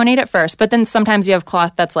want to donate it first, but then sometimes you have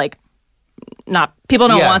cloth that's like not... People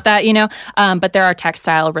don't want that, you know, but there are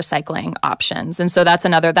textile recycling options. And so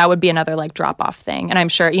that would be another like drop-off thing. And I'm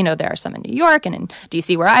sure, you know, there are some in New York and in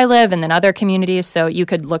DC where I live and then other communities. So you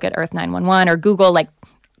could look at Earth 911 or Google like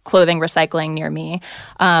clothing recycling near me.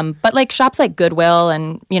 But like shops like Goodwill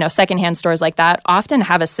and, you know, secondhand stores like that often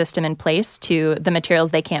have a system in place to the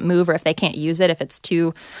materials they can't move, or if they can't use it, if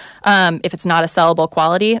it's not a sellable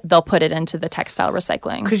quality, they'll put it into the textile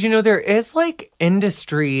recycling. Because, you know, there is like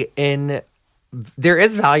industry in... There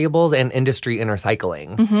is valuables and industry in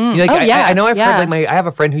recycling. Mm-hmm. Like, I know I've heard yeah. I have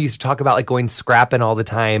a friend who used to talk about like going scrapping all the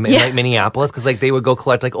time in like Minneapolis because like they would go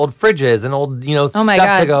collect like old fridges and old, you know,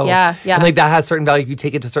 stuff to go. Yeah. And like that has certain value if you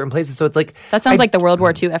take it to certain places. So it's like... That sounds like the World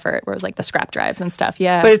War II effort where it was like the scrap drives and stuff.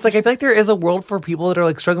 Yeah. But it's like, I feel like there is a world for people that are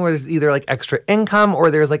like struggling where there's either like extra income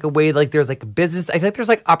or there's like a way, like there's like a business. I feel like there's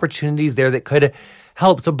like opportunities there that could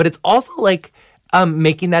help. So, but it's also like...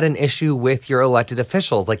 making that an issue with your elected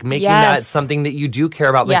officials, like making that something that you do care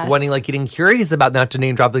about, like wanting, like getting curious about, not to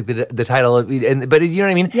name drop like the title of, but you know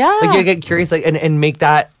what I mean? Yeah. Like you get curious, like and make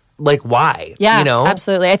that like why? Yeah, you know?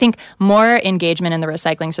 Absolutely. I think more engagement in the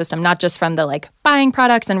recycling system, not just from the like buying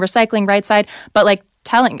products and recycling right side, but like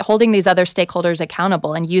holding these other stakeholders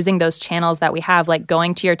accountable and using those channels that we have, like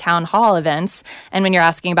going to your town hall events. And when you're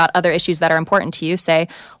asking about other issues that are important to you, say,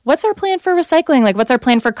 what's our plan for recycling? Like, what's our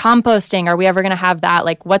plan for composting? Are we ever going to have that?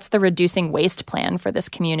 Like, what's the reducing waste plan for this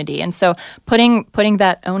community? And so putting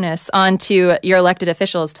that onus onto your elected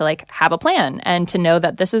officials to like have a plan and to know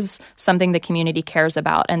that this is something the community cares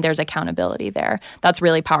about and there's accountability there. That's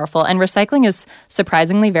really powerful. And recycling is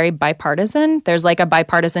surprisingly very bipartisan. There's like a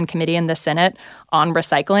bipartisan committee in the Senate on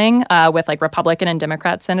recycling with like Republican and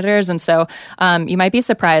Democrat senators. And so you might be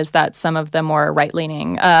surprised that some of the more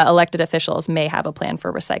right-leaning elected officials may have a plan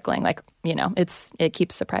for recycling. Like, you know, it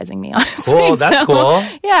keeps surprising me, honestly. Cool, that's cool.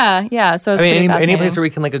 Yeah. So it's any place where we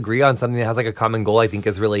can like agree on something that has like a common goal, I think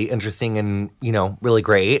is really interesting and, you know, really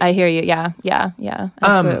great. I hear you. Yeah,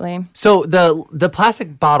 absolutely. So the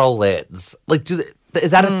plastic bottle lids, like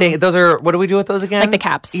Is that a thing? Those are, what do we do with those again? Like the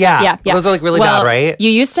caps. Yeah. Those are like really bad, right? You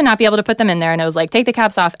used to not be able to put them in there, and it was like, take the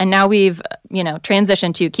caps off. And now we've,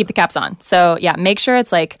 transitioned to keep the caps on. So yeah, make sure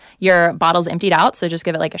it's like your bottle's emptied out. So just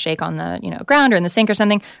give it like a shake on the, ground or in the sink or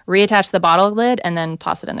something, reattach the bottle lid, and then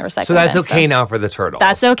toss it in the recycling bin. So that's okay now for the turtles.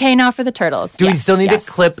 That's okay now for the turtles. Do we still need to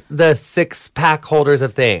clip the 6-pack holders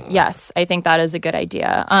of things? Yes, I think that is a good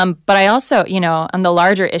idea. But I also, on the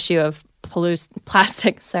larger issue of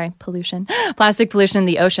plastic pollution in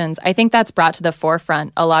the oceans, I think that's brought to the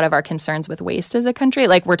forefront a lot of our concerns with waste as a country.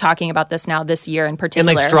 Like, we're talking about this now this year in particular.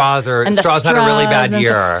 And like straws had a really bad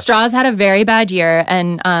year. Straws had a very bad year.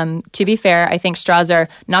 And to be fair, I think straws are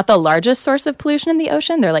not the largest source of pollution in the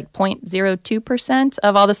ocean. They're like 0.02%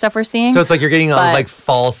 of all the stuff we're seeing. So it's like you're getting like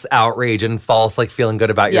false outrage and false like feeling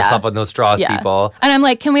good about yourself on those straws, people. And I'm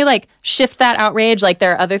like, can we like shift that outrage? Like,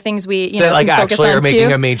 there are other things we that like can focus actually on are making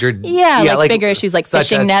too. a major like bigger issues like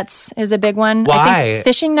fishing nets is a big one. Why? I think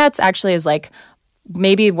fishing nets actually is like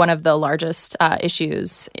maybe one of the largest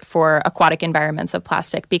issues for aquatic environments of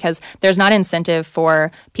plastic, because there's not incentive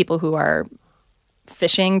for people who are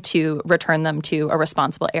fishing to return them to a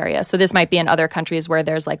responsible area. So this might be in other countries where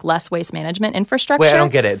there's like less waste management infrastructure. Wait, I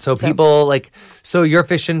don't get it. So people like, so you're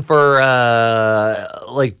fishing for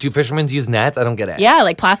do fishermen use nets? I don't get it. Yeah,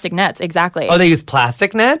 like plastic nets, exactly. Oh, they use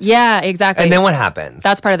plastic nets? Yeah, exactly. And then what happens?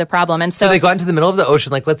 That's part of the problem. And so they go out into the middle of the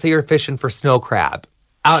ocean, like let's say you're fishing for snow crab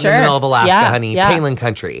out in the middle of Alaska, honey, Painland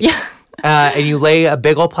country. Yeah. And you lay a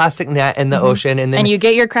big old plastic net in the ocean, and then... And you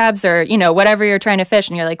get your crabs or, whatever you're trying to fish,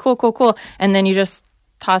 and you're like, cool. And then you just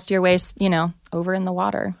tossed your waste, over in the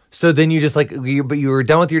water. So then you just but you were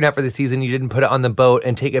done with your net for the season. You didn't put it on the boat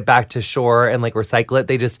and take it back to shore and like recycle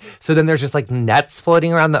it. So then there's just like nets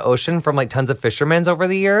floating around the ocean from like tons of fishermen over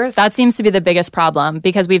the years. That seems to be the biggest problem,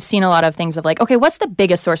 because we've seen a lot of things of like, okay, what's the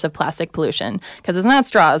biggest source of plastic pollution? Because it's not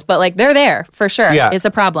straws, but like they're there for sure. Yeah. It's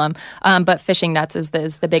a problem. But fishing nets is the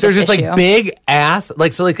biggest issue. So there's just like big ass,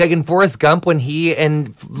 like in Forrest Gump when he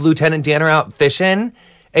and Lieutenant Dan are out fishing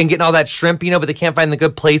and getting all that shrimp, but they can't find the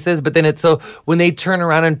good places. But then it's so when they turn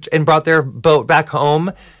around and brought their boat back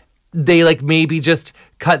home, they like maybe just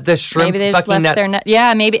cut the shrimp. Maybe they just left their net.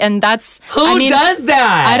 Yeah, maybe, and that's who does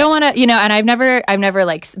that. I don't want to, and I've never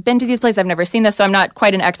like been to these places. I've never seen this, so I'm not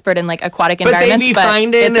quite an expert in like aquatic environments.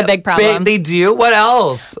 But it's a big problem. They do. What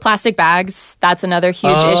else? Plastic bags. That's another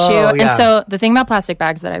huge issue. Yeah. And so the thing about plastic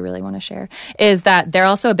bags that I really want to share is that they're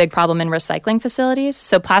also a big problem in recycling facilities.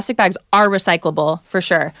 So plastic bags are recyclable for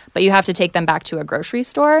sure, but you have to take them back to a grocery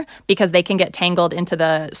store because they can get tangled into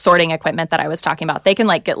the sorting equipment that I was talking about. They can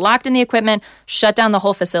like get locked in the equipment, shut down the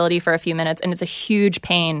whole facility for a few minutes, and it's a huge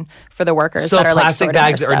pain for the workers that are like sorting their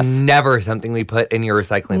stuff. So plastic bags are never something we put in your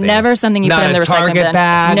recycling thing? Never something you put in the recycling bin. Not a Target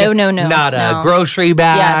bag? No. Not a grocery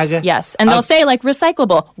bag? Yes. And they'll say like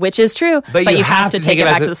recyclable, which is true, but you have to take it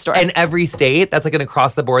back to the store. In every state? That's like an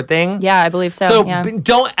across-the-board thing? Yeah, I believe so. So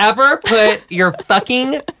don't ever put your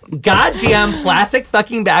fucking goddamn plastic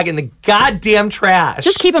fucking bag in the goddamn trash.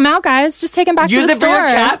 Just keep them out, guys. Just take them back to the store. Use it for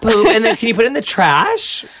your cat poop, and then can you put it in the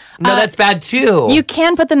trash? No, that's bad too. You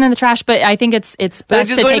can put them in the trash, but I think it's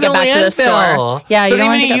best to take it back to the store. Yeah, you don't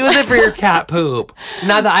want to use it for your cat poop.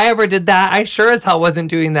 Not that I ever did that. I sure as hell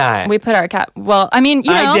wasn't doing that. We put our cat. Well, I mean,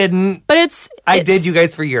 I didn't. But I did you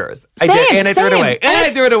guys for years. Same, I did, and I threw it away. And I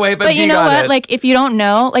threw it away. But you know what? Like, if you don't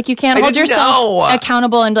know, like, you can't hold yourself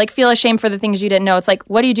accountable and like feel ashamed for the things you didn't know. It's like,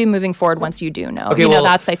 what do you do moving forward once you do know? Okay,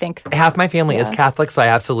 that's I think half my family is Catholic, so I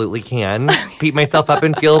absolutely can beat myself up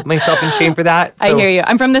and feel myself in shame for that. So. I hear you.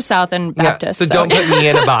 I'm from the South and Baptist. So don't put me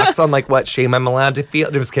in a box on like what shame I'm allowed to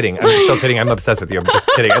feel. Just kidding. I'm still kidding. I'm obsessed with you. I'm just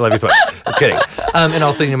kidding. I love you so much. Just kidding. And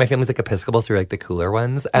also, my family's like Episcopal, so we're like the cooler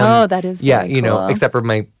ones. That is cool. Except for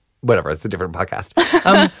my whatever. It's a different podcast.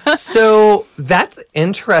 So that's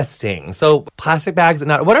interesting. So plastic bags.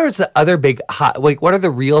 What are the other big what are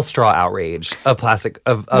the real straw outrage of plastic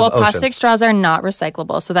of oceans? Plastic straws are not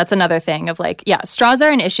recyclable. So that's another thing of like, straws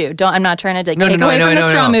are an issue. I'm not trying to take away from the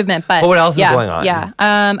straw movement, but what else is going on? Yeah.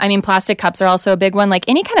 I mean, plastic cups are also a big one. Like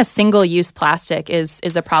any kind of single-use plastic is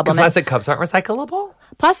a problem. Because plastic cups aren't recyclable?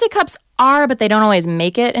 Plastic cups are, but they don't always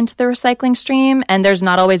make it into the recycling stream, and there's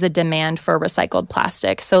not always a demand for recycled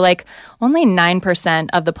plastic. So, like, only 9%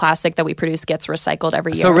 of the plastic that we produce gets recycled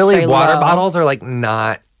every year. So, really, water bottles are, like,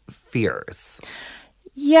 not fierce.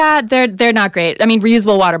 Yeah, they're not great. I mean,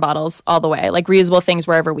 reusable water bottles all the way. Like, reusable things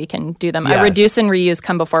wherever we can do them. Yes. Reduce and reuse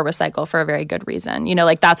come before recycle for a very good reason.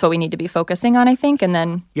 Like, that's what we need to be focusing on, I think. And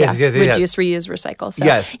then, reduce, reuse, recycle. So,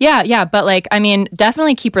 yeah. But, like, I mean,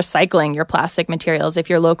 definitely keep recycling your plastic materials if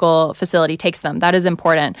your local facility takes them. That is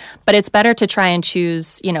important. But it's better to try and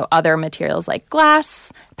choose, other materials like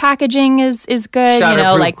glass, packaging is good,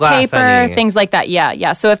 Shatterproof like glass, paper, honey. things like that.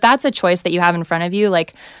 Yeah. So if that's a choice that you have in front of you,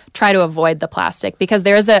 like try to avoid the plastic because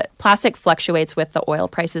plastic fluctuates with the oil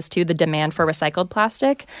prices too, the demand for recycled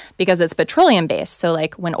plastic because it's petroleum based. So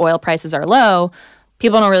like when oil prices are low,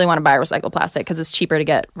 people don't really want to buy recycled plastic because it's cheaper to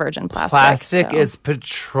get virgin plastic. Plastic is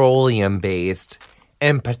petroleum based,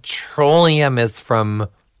 and petroleum is from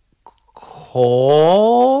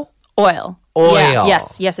coal? Oil. Oil. Yeah.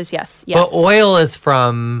 Yes. But oil is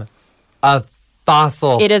from a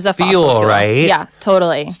fossil It is a fossil fuel, right? Yeah,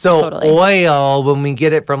 totally. So totally. oil, when we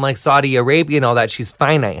get it from like Saudi Arabia and all that, she's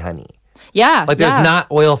finite, honey. Yeah. Like there's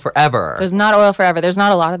not oil forever. There's not oil forever. There's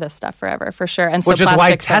not a lot of this stuff forever, for sure. And so Which is why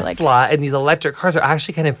plastics are Tesla and these electric cars are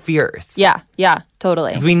actually kind of fierce. Yeah,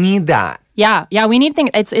 totally. Because we need that. Yeah, we need things.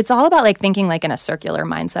 It's all about like thinking like in a circular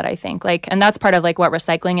mindset, I think. Like, and that's part of like what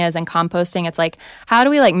recycling is and composting. It's like, how do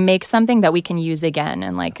we like make something that we can use again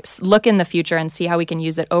and like look in the future and see how we can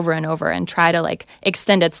use it over and over and try to like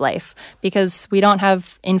extend its life because we don't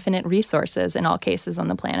have infinite resources in all cases on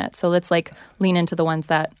the planet. So let's like lean into the ones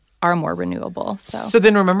that are more renewable. So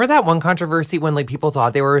then remember that one controversy when like people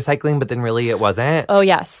thought they were recycling, but then really it wasn't? Oh,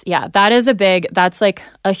 yes. Yeah. That's like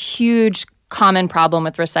a huge common problem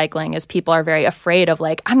with recycling is people are very afraid of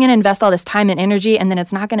like, I'm going to invest all this time and energy and then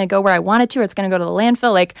it's not going to go where I want it to, or it's going to go to the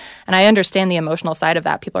landfill. Like, and I understand the emotional side of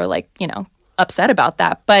that. People are like, upset about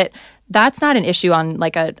that. But that's not an issue on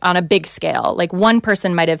a big scale. Like one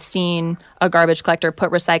person might have seen a garbage collector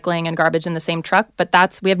put recycling and garbage in the same truck,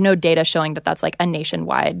 but we have no data showing that that's like a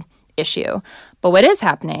nationwide issue. But what is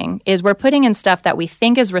happening is we're putting in stuff that we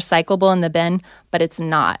think is recyclable in the bin, but it's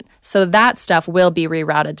not. So that stuff will be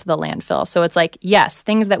rerouted to the landfill. So it's like, yes,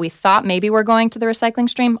 things that we thought maybe were going to the recycling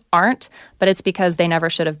stream aren't, but it's because they never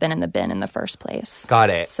should have been in the bin in the first place. Got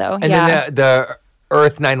it. So, and then the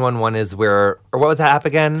Earth 911 is where, or what was that app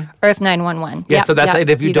again? Earth 911. Yeah, so that's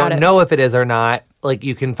if you don't know if it is or not, like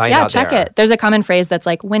you can find out check there. it. There's a common phrase that's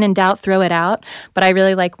like, when in doubt, throw it out. But I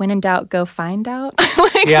really like, when in doubt, go find out.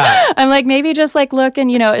 I'm like, maybe just like look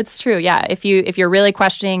and, it's true. Yeah, if you're really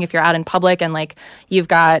questioning, if you're out in public and like you've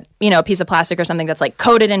got, a piece of plastic or something that's like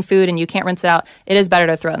coated in food and you can't rinse it out, it is better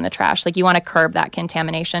to throw it in the trash. Like you want to curb that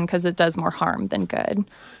contamination because it does more harm than good.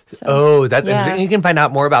 So, You can find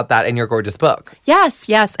out more about that in your gorgeous book. Yes.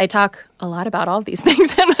 I talk a lot about all of these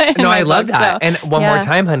things in my No, I book, love that. So, and one more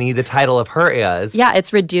time, honey, the title of her is... Yeah,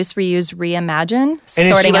 it's Reduce, Reuse, Reimagine,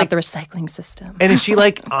 and sorting out the recycling system. And is she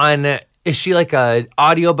like is she like a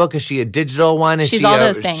audiobook? Is she a digital one? She's all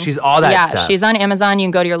those things. She's all that stuff. Yeah, she's on Amazon. You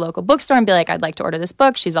can go to your local bookstore and be like, I'd like to order this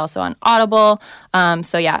book. She's also on Audible.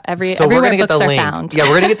 Everywhere books are found. Yeah,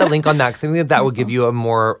 we're going to get the link on that because I think that would give you a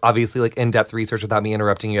more, obviously, like in-depth research without me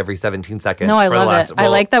interrupting you every 17 seconds. No, I love it. I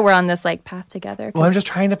like that we're on this like path together. Well, I'm just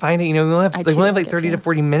trying to find it. We only have like 30 to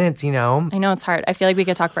 40 minutes, I know, it's hard. I feel like we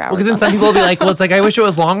could talk for hours. Well, because then some people will be like, well, it's like, I wish it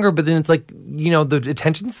was longer, but then it's like, the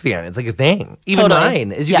attention span, it's like a thing. Even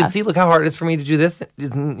mine. As you can see, look how hard it is for me to do this.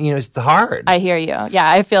 It's hard. I hear you.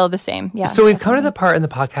 Yeah, I feel the same. Yeah. So we've come to the part in the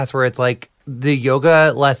podcast where it's like the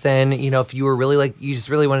yoga lesson, if you were really like, you just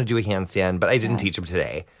really want to do a handstand, but I didn't teach them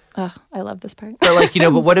today. Oh, I love this part. But like,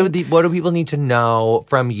 but what do people need to know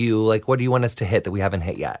from you? Like, what do you want us to hit that we haven't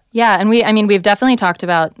hit yet? Yeah, and we've definitely talked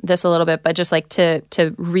about this a little bit, but just like to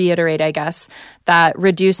reiterate, I guess, that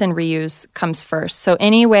reduce and reuse comes first. So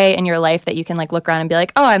any way in your life that you can like look around and be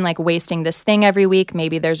like, oh, I'm like wasting this thing every week.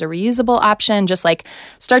 Maybe there's a reusable option. Just like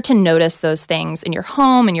start to notice those things in your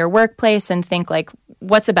home, in your workplace, and think like,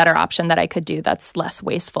 what's a better option that I could do that's less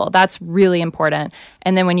wasteful? That's really important.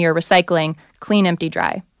 And then when you're recycling, clean, empty,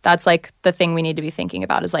 dry. That's like the thing we need to be thinking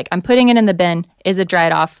about is like, I'm putting it in the bin. Is it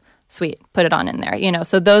dried off? Sweet. Put it on in there.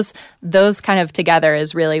 So those kind of together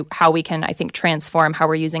is really how we can, I think, transform how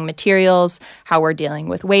we're using materials, how we're dealing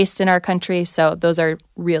with waste in our country. So those are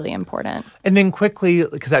really important. And then quickly,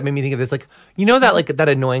 because that made me think of this, like, that like that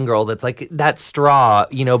annoying girl that's like that straw,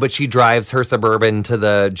 but she drives her Suburban to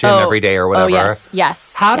the gym every day or whatever. Oh,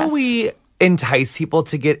 yes. How do we entice people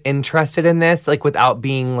to get interested in this, like without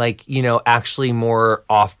being like, actually more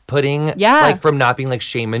off-putting? Yeah. Like from not being like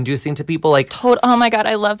shame-inducing to people? Like, oh my God,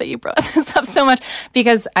 I love that you brought this up so much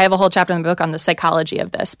because I have a whole chapter in the book on the psychology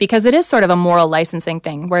of this because it is sort of a moral licensing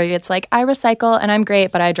thing where it's like, I recycle and I'm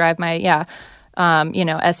great, but I drive my,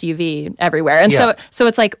 SUV everywhere. And so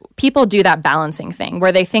it's like people do that balancing thing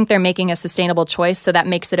where they think they're making a sustainable choice. So that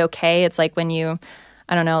makes it okay. It's like when you,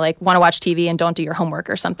 I don't know, like want to watch TV and don't do your homework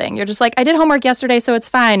or something. You're just like, I did homework yesterday, so it's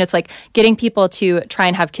fine. It's like getting people to try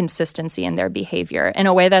and have consistency in their behavior in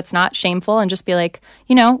a way that's not shameful and just be like,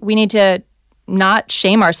 we need to not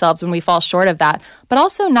shame ourselves when we fall short of that, but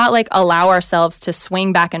also not like allow ourselves to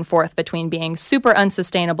swing back and forth between being super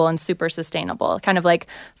unsustainable and super sustainable, kind of like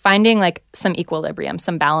finding like some equilibrium,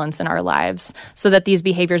 some balance in our lives so that these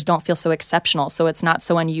behaviors don't feel so exceptional, so it's not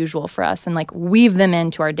so unusual for us, and like weave them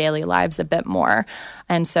into our daily lives a bit more.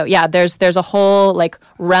 And so, yeah, there's a whole like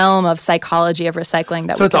realm of psychology of recycling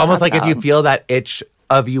that so we it's could almost talk like about. if you feel that itch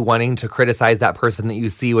of you wanting to criticize that person that you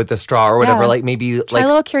see with the straw or whatever, like maybe try like a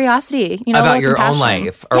little curiosity, you know, about a little your own compassion.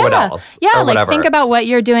 life or what else. Yeah, or like whatever. think about what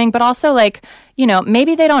you're doing, but also like, you know,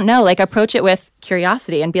 maybe they don't know, like approach it with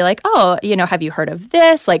curiosity and be like, oh, you know, have you heard of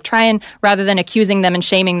this? Like try and, rather than accusing them and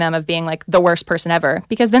shaming them of being like the worst person ever,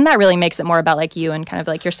 because then that really makes it more about like you and kind of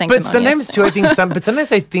like your sanctimonious. But sometimes too, I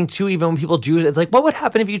think too, even when people do, it's like, what would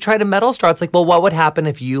happen if you tried a metal straw? It's like, well, what would happen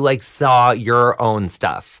if you like saw your own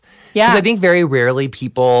stuff? Yeah. Because I think very rarely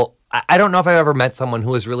people, I don't know if I've ever met someone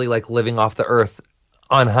who was really like living off the earth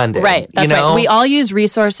unhunted. Right. That's you know? right. We all use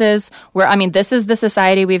resources where, I mean, this is the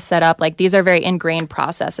society we've set up. Like these are very ingrained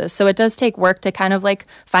processes. So it does take work to kind of like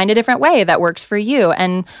find a different way that works for you.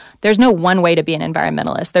 And there's no one way to be an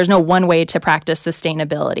environmentalist. There's no one way to practice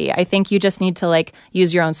sustainability. I think you just need to like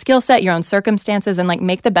use your own skill set, your own circumstances, and like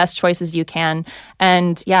make the best choices you can.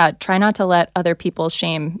 And yeah, try not to let other people's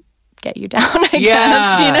shame get you down, I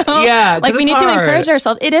guess, you know? Yeah. Like we need hard. to encourage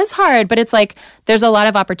ourselves. It is hard, but it's like there's a lot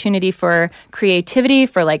of opportunity for creativity,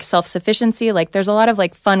 for like self-sufficiency. Like there's a lot of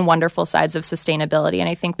like fun, wonderful sides of sustainability. And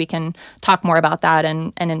I think we can talk more about that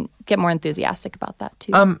and get more enthusiastic about that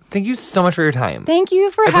too. Thank you so much for your time. Thank you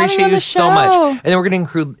for having me on the show. I appreciate you so much. And then we're going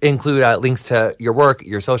to include links to your work,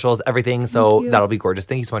 your socials, everything. So that'll be gorgeous.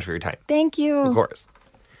 Thank you so much for your time. Thank you. Of course.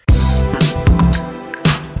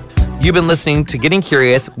 You've been listening to Getting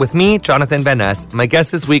Curious with me, Jonathan Van Ness. My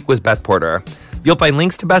guest this week was Beth Porter. You'll find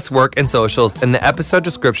links to Beth's work and socials in the episode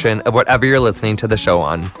description of whatever you're listening to the show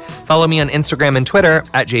on. Follow me on Instagram and Twitter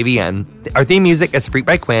at JVN. Our theme music is Freak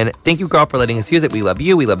by Quinn. Thank you, girl, for letting us use it. We love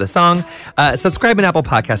you. We love the song. Subscribe in Apple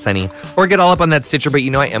Podcasts, honey. Or get all up on that Stitcher. But you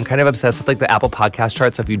know, I am kind of obsessed with like the Apple Podcast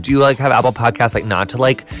chart. So if you do like have Apple Podcasts, like not to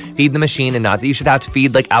like feed the machine, and not that you should have to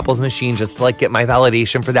feed like Apple's machine just to like get my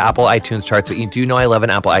validation for the Apple iTunes charts. But you do know I love an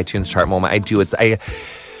Apple iTunes chart moment. I do.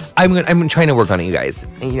 I'm trying to work on it, you guys.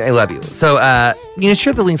 I love you. So,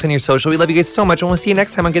 share the links on your social. We love you guys so much, and we'll see you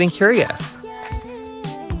next time on Getting Curious.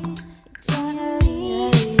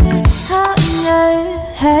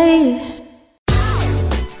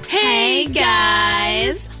 Hey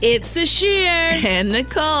guys, it's Sashir and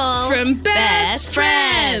Nicole from Best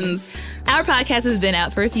Friends. Our podcast has been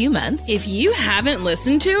out for a few months. If you haven't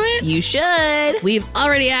listened to it, You should. we've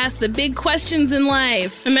already asked the big questions in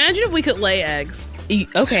life. Imagine if we could lay eggs.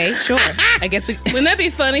 Okay, sure. I guess we... Wouldn't that be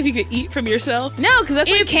funny if you could eat from yourself? No, because that's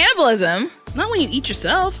like cannibalism. Not when you eat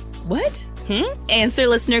yourself. What? Hmm? Answer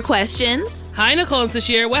listener questions. Hi, Nicole and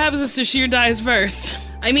Sashir. What happens if Sashir dies first?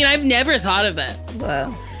 I mean, I've never thought of that.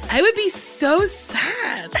 Well. I would be so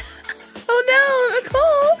sad. Oh no,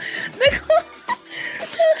 Nicole.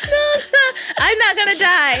 I'm not gonna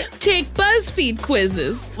die. Take BuzzFeed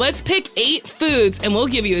quizzes. Let's pick 8 foods and we'll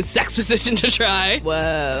give you a sex position to try.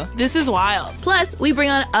 Whoa. This is wild. Plus, we bring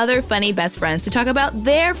on other funny best friends to talk about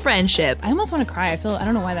their friendship. I almost want to cry. I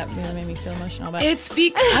don't know why that really made me feel emotional, but It's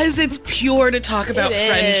because it's pure to talk about it is.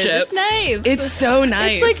 friendship. It's nice. It's so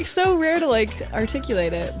nice. It's like so rare to like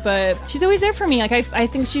articulate it, but she's always there for me. Like I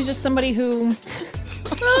think she's just somebody who.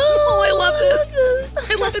 Oh, I love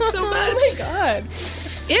this. I love it so much. Oh my god.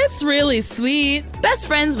 It's really sweet. Best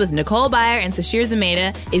Friends with Nicole Byer and Sashir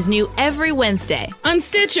Zameda is new every Wednesday On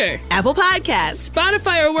Stitcher, Apple Podcasts.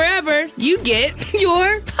 Spotify, or wherever You get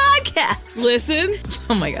your podcasts. listen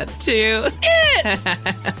Oh my god. to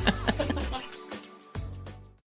it.